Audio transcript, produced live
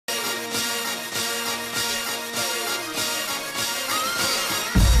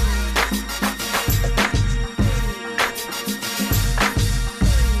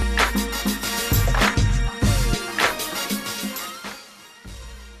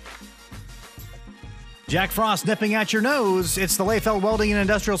Jack Frost nipping at your nose. It's the Lefeld Welding and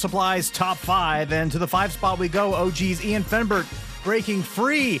Industrial Supplies Top 5. And to the 5 spot we go. OG's Ian Fenbert breaking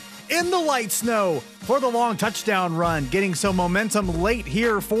free in the light snow for the long touchdown run, getting some momentum late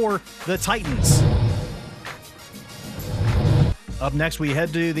here for the Titans. Up next, we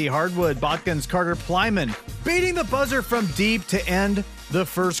head to the hardwood. Botkin's Carter Plyman beating the buzzer from deep to end the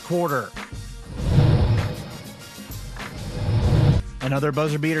first quarter. Another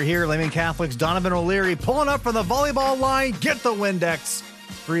buzzer beater here. Lehman Catholic's Donovan O'Leary pulling up from the volleyball line. Get the Windex.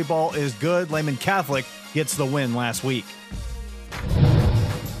 Free ball is good. Lehman Catholic gets the win last week.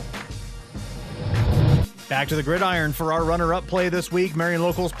 Back to the gridiron for our runner-up play this week. Marion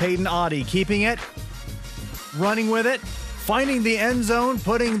Local's Peyton Audie keeping it, running with it, finding the end zone,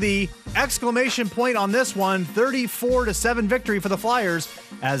 putting the exclamation point on this one. 34-7 victory for the Flyers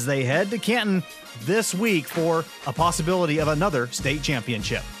as they head to Canton this week for a possibility of another state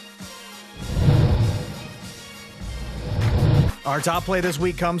championship. Our top play this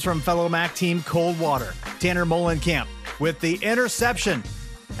week comes from fellow MAC team Coldwater. Tanner Molenkamp with the interception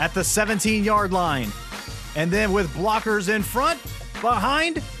at the 17-yard line. And then with blockers in front,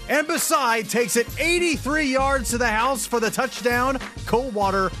 behind, and beside, takes it 83 yards to the house for the touchdown.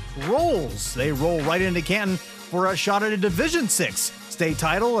 Coldwater rolls. They roll right into Canton for a shot at a Division VI state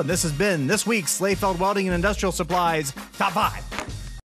title. And this has been this week's Lefeld Welding and Industrial Supplies Top 5.